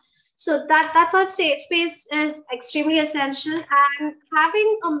whatever. So that sort of safe space is extremely essential, and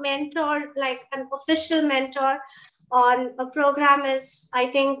having a mentor, like an official mentor on a program, is, I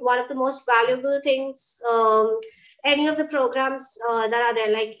think, one of the most valuable things. Any of the programs that are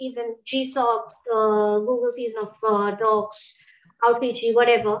there, like even GSOC, Google Season of Docs, Outreach,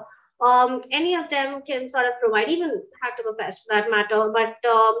 whatever, any of them can sort of provide, even Hacktoberfest for that matter, but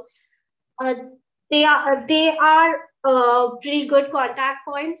they are pretty good contact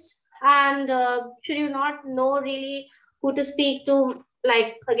points. And should you not know really who to speak to,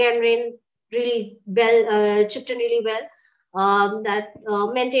 like again, Rain really well, chipped in really well, that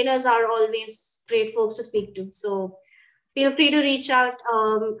maintainers are always great folks to speak to. So feel free to reach out.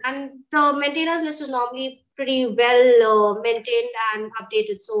 And the maintainers list is normally pretty well maintained and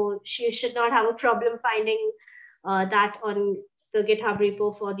updated. So you should not have a problem finding that on the GitHub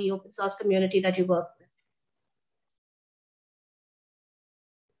repo for the open source community that you work with.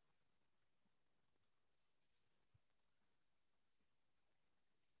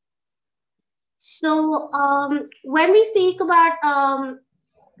 So when we speak about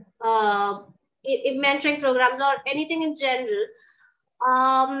mentoring programs or anything in general,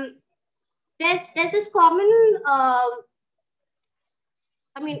 there's this common,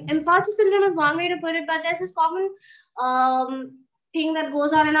 imposter syndrome is one way to put it, but there's this common thing that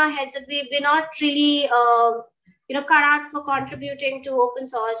goes on in our heads that we're not really, cut out for contributing to open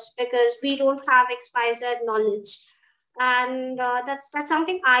source because we don't have XYZ knowledge. And that's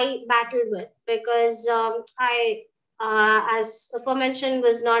something I battled with because I, as aforementioned,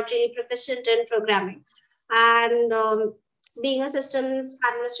 was not really proficient in programming. And being a systems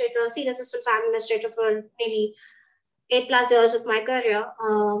administrator, senior systems administrator for maybe 8+ years of my career,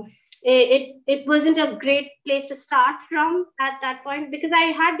 it wasn't a great place to start from at that point because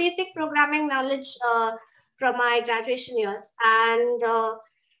I had basic programming knowledge from my graduation years. And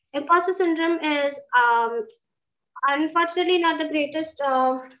imposter syndrome is unfortunately not the greatest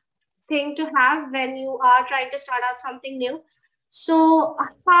thing to have when you are trying to start out something new. So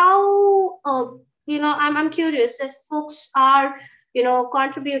how, I'm curious if folks are,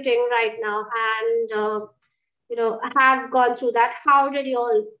 contributing right now and, have gone through that. How did you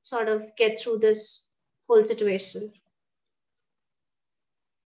all sort of get through this whole situation?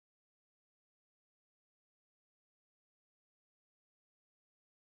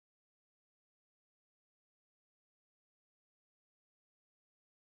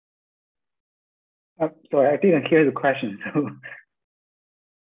 Sorry, I didn't hear the question.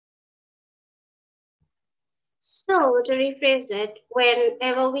 So to rephrase it,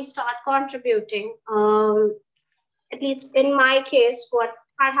 whenever we start contributing, at least in my case, what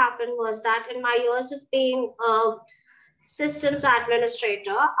had happened was that in my years of being a systems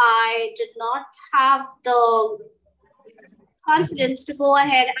administrator, I did not have the confidence to go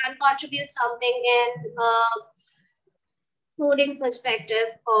ahead and contribute something in a coding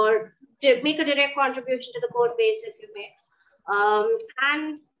perspective or to make a direct contribution to the code base, if you may.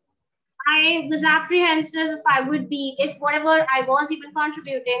 And I was apprehensive if whatever I was even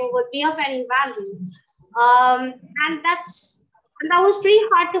contributing would be of any value. And that was pretty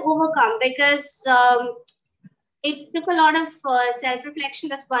hard to overcome because it took a lot of self-reflection,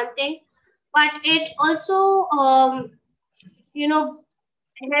 that's one thing, but it also,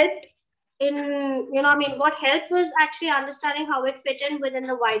 helped in, what helped was actually understanding how it fit in within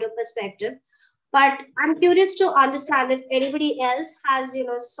the wider perspective. But I'm curious to understand if anybody else has,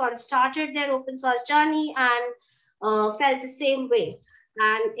 sort of started their open source journey and felt the same way.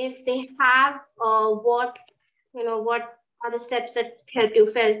 And if they have, what are the steps that help you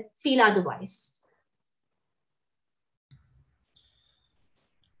feel otherwise?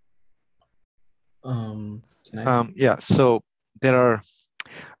 Yeah, so there are,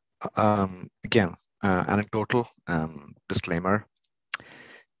 again, anecdotal disclaimer.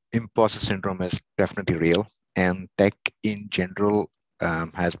 Imposter syndrome is definitely real, and tech in general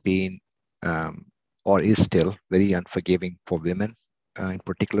has been or is still very unforgiving for women in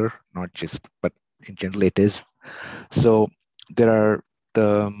particular, not just, but in general it is. So there are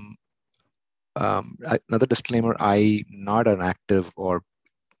the another disclaimer, I'm not an active or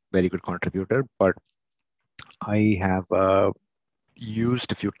very good contributor, but I have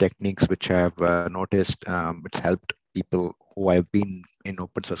used a few techniques which I've noticed it's helped people who I've been in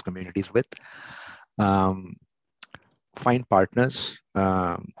open source communities with find partners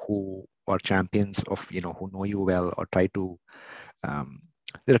who are champions of, who know you well, or try to,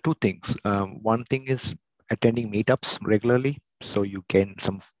 there are two things. One thing is attending meetups regularly, so you gain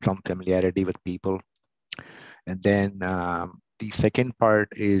some familiarity with people. And then the second part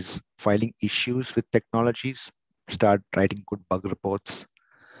is filing issues with technologies. Start writing good bug reports.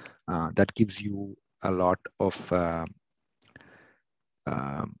 That gives you a lot of,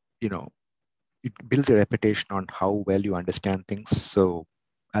 it builds a reputation on how well you understand things. So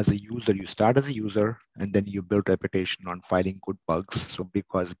as a user, you start as a user, and then you build reputation on filing good bugs. So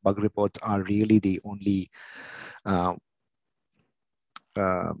because bug reports are really the only,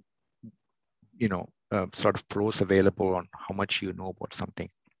 sort of pros available on how much you know about something.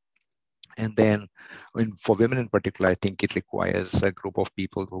 And then for women in particular, I think it requires a group of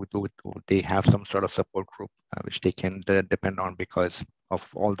people who they have some sort of support group which they can depend on because of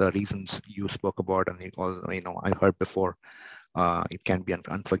all the reasons you spoke about, and I heard before. It can be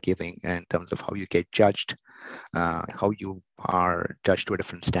unforgiving in terms of how you get judged, how you are judged to a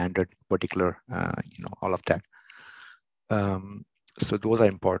different standard, in particular, all of that. So those are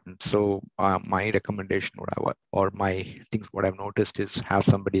important. So my recommendation, or my things, what I've noticed is have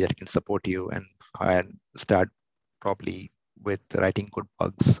somebody that can support you and start probably with writing good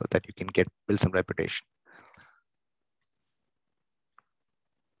bugs so that you can build some reputation.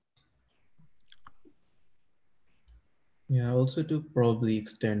 Yeah, also to probably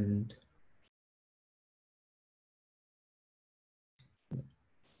extend.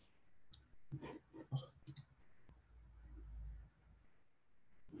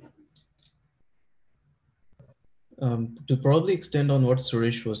 To probably extend on what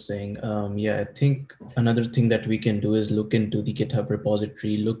Suresh was saying, yeah, I think another thing that we can do is look into the GitHub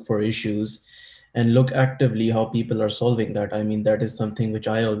repository, look for issues, and look actively how people are solving that. I mean, that is something which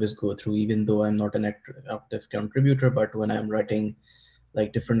I always go through, even though I'm not an active contributor, but when I'm writing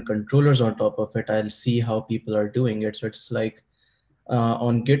like different controllers on top of it, I'll see how people are doing it. So it's like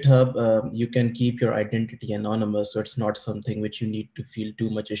on GitHub, you can keep your identity anonymous. So it's not something which you need to feel too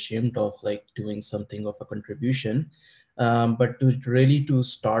much ashamed of, like doing something of a contribution. But to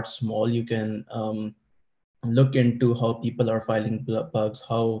start small, you can look into how people are filing bugs,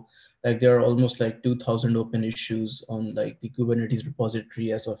 how like there are almost like 2,000 open issues on like the Kubernetes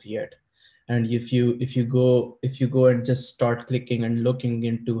repository as of yet. And if you go and just start clicking and looking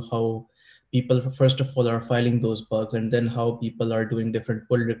into how people first of all are filing those bugs, and then how people are doing different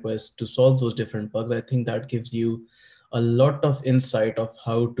pull requests to solve those different bugs, I think that gives you a lot of insight of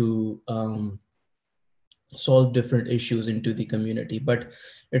how to solve different issues into the community. But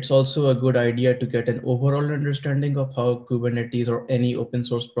it's also a good idea to get an overall understanding of how Kubernetes or any open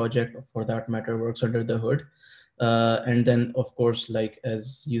source project for that matter works under the hood. And then of course, like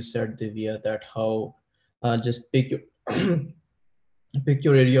as you said, Divya, that how just pick your pick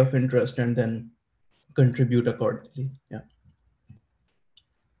your area of interest and then contribute accordingly. Yeah.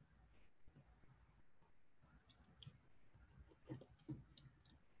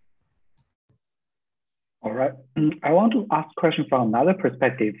 All right. I want to ask a question from another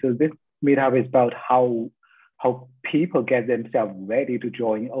perspective. So this meetup is about how people get themselves ready to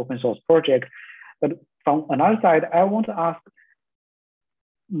join open source projects. But from another side, I want to ask,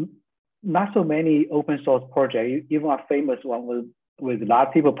 not so many open source projects, even a famous one with a lot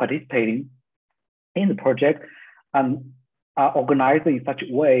of people participating in the project, and are organized in such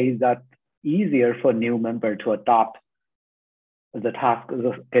a way that easier for new member to adopt the task,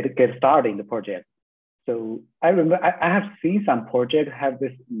 get started in the project. So I remember I have seen some projects have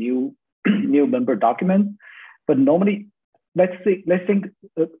this new member document, but normally, let's think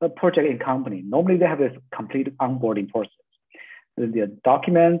a project in company. Normally they have this complete onboarding process. Then the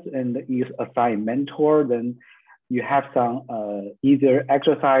documents, and you assign mentor. Then you have some easier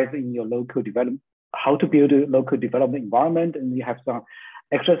exercise in your local development, how to build a local development environment, and you have some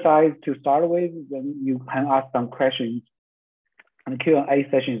exercise to start with. Then you can ask some questions and Q&A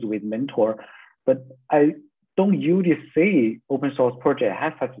sessions with mentor. But I don't usually see open source project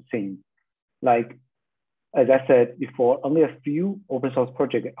has such a thing. Like, as I said before, only a few open source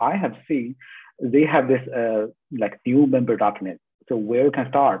projects I have seen, they have this like new member document. So where you can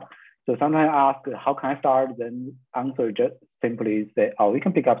start. So sometimes I ask, how can I start? Then answer just simply say, oh, we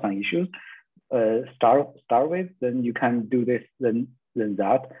can pick up some issues, start with, then you can do this, then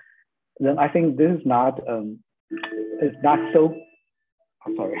that. Then I think this is not, it's not so,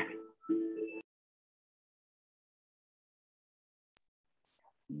 I'm sorry.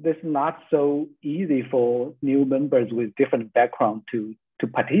 This is not so easy for new members with different background to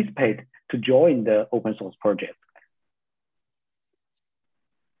participate, to join the open source project.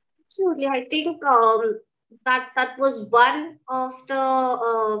 Absolutely, I think that was one of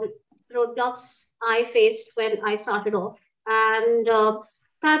the roadblocks I faced when I started off, and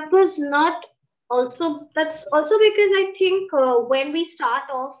that was not also. That's also because I think when we start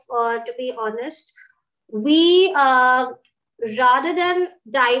off, to be honest, we rather than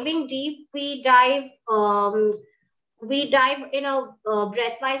diving deep, we dive in a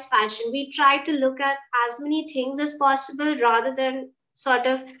breathwise fashion. We try to look at as many things as possible rather than sort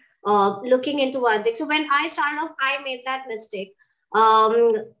of looking into one thing. So when I started off, I made that mistake.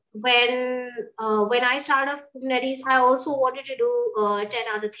 When I started off Kubernetes, I also wanted to do 10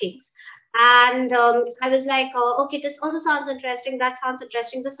 other things. And I was like, okay, this also sounds interesting. That sounds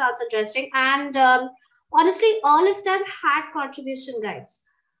interesting. This sounds interesting. And honestly, all of them had contribution guides.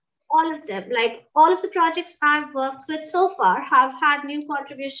 All of them, like all of the projects I've worked with so far have had new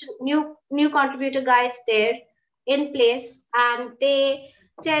contributor guides there in place, and they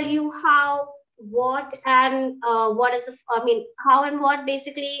tell you how, what, and what is the, how and what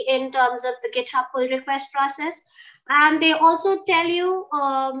basically in terms of the GitHub pull request process. And they also tell you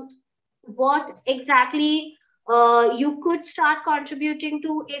what exactly you could start contributing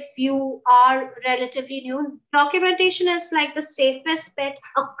to if you are relatively new. Documentation is like the safest bet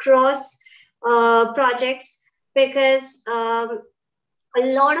across projects, because a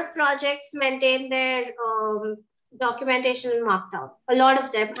lot of projects maintain their documentation in Markdown. A lot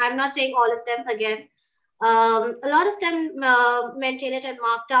of them. I'm not saying all of them again. A lot of them maintain it in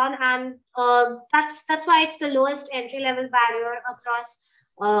Markdown, and that's why it's the lowest entry-level barrier across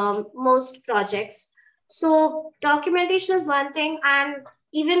most projects. So documentation is one thing, and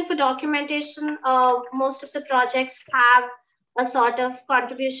even for documentation, most of the projects have a sort of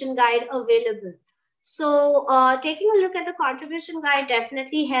contribution guide available. So taking a look at the contribution guide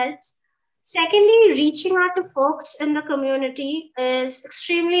definitely helps. Secondly, reaching out to folks in the community is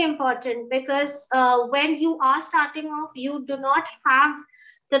extremely important, because when you are starting off, you do not have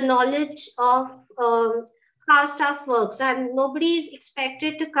the knowledge of how stuff works, and nobody is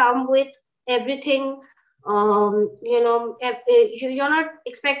expected to come with everything. You're not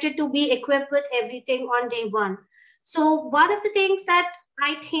expected to be equipped with everything on day one. So one of the things that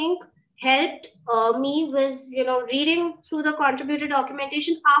I think helped me was, reading through the contributor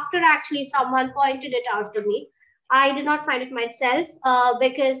documentation after actually someone pointed it out to me. I did not find it myself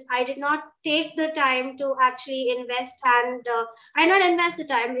because I did not take the time to actually invest, and I not invest the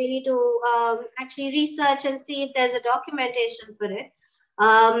time really to actually research and see if there's a documentation for it.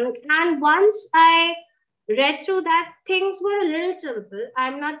 And once I read through that, things were a little simple.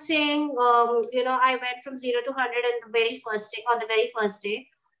 I'm not saying, I went from 0 to 100 on the very first day.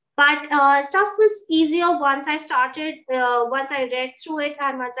 But stuff was easier once I started, once I read through it,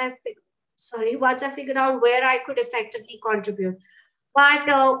 and once I figured out where I could effectively contribute. But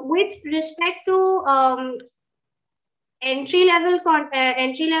with respect to entry-level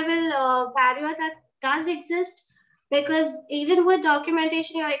barrier that does exist, because even with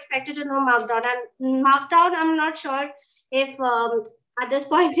documentation, you're expected to know Markdown. And Markdown, I'm not sure if at this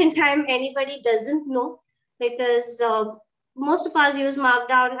point in time anybody doesn't know, because most of us use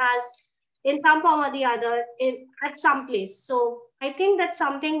Markdown as in some form or the other at some place. So I think that's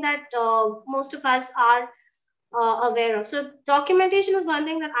something that most of us are aware of. So documentation is one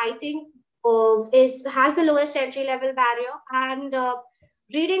thing that I think has the lowest entry level barrier, and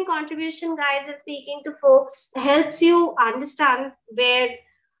reading contribution guides and speaking to folks helps you understand where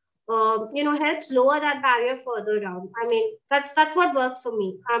helps lower that barrier further down. I mean, that's what worked for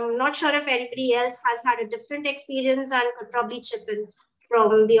me. I'm not sure if anybody else has had a different experience and could probably chip in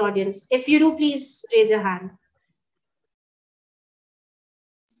from the audience. If you do, please raise your hand.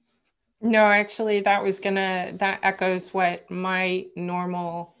 No, actually, that echoes what my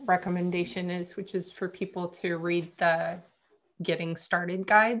normal recommendation is, which is for people to read the getting started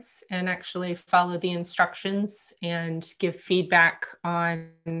guides and actually follow the instructions and give feedback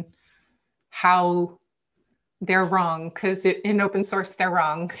on how they're wrong, because in open source, they're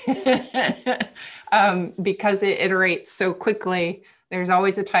wrong. Because it iterates so quickly. There's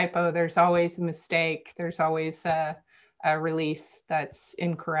always a typo, there's always a mistake, there's always a release that's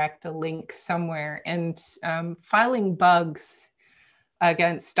incorrect, a link somewhere. And filing bugs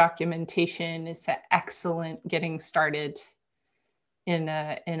against documentation is an excellent getting started in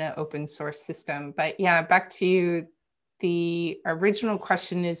an open source system. But yeah, back to you. The original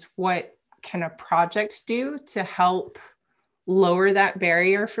question is, what can a project do to help lower that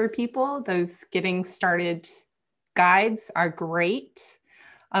barrier for people? Those getting started guides are great.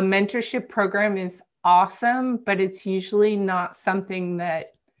 A mentorship program is awesome, but it's usually not something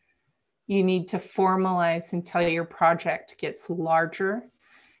that you need to formalize until your project gets larger.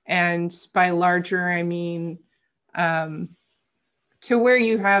 And by larger, I mean to where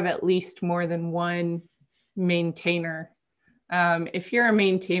you have at least more than one maintainer. If you're a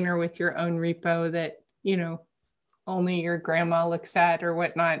maintainer with your own repo that, only your grandma looks at or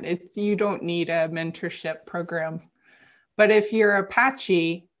whatnot, you don't need a mentorship program. But if you're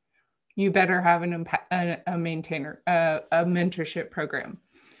Apache, you better have a mentorship program.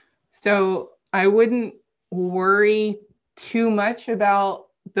 So I wouldn't worry too much about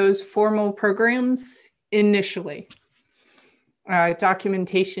those formal programs initially.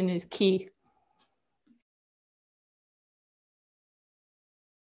 Documentation is key.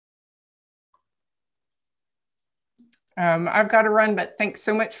 I've got to run, but thanks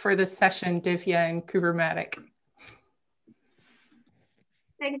so much for this session, Divya and Kubermatic.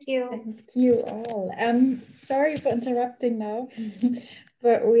 Thank you. Thank you all. Sorry for interrupting now,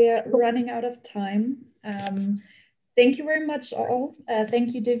 but we are running out of time. Thank you very much all.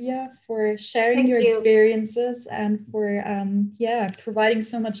 Thank you, Divya, for sharing your experiences and for providing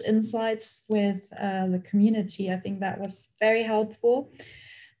so much insights with the community. I think that was very helpful.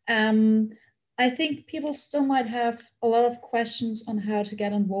 I think people still might have a lot of questions on how to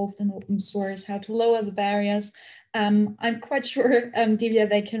get involved in open source, how to lower the barriers. I'm quite sure, Divya,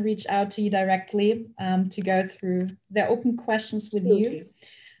 they can reach out to you directly to go through their open questions with you.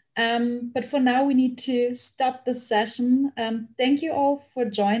 But for now, we need to stop the session. Thank you all for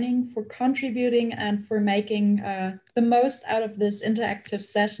joining, for contributing, and for making the most out of this interactive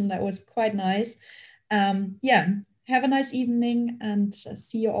session. That was quite nice. Yeah, have a nice evening and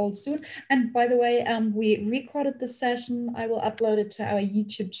see you all soon. And by the way, we recorded the session. I will upload it to our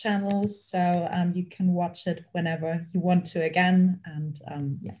YouTube channel, so you can watch it whenever you want to again.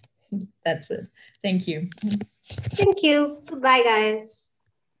 And yeah, that's it. Thank you. Thank you. Bye, guys.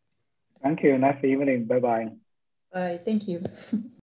 Thank you. Nice evening. Bye-bye. Bye. Thank you.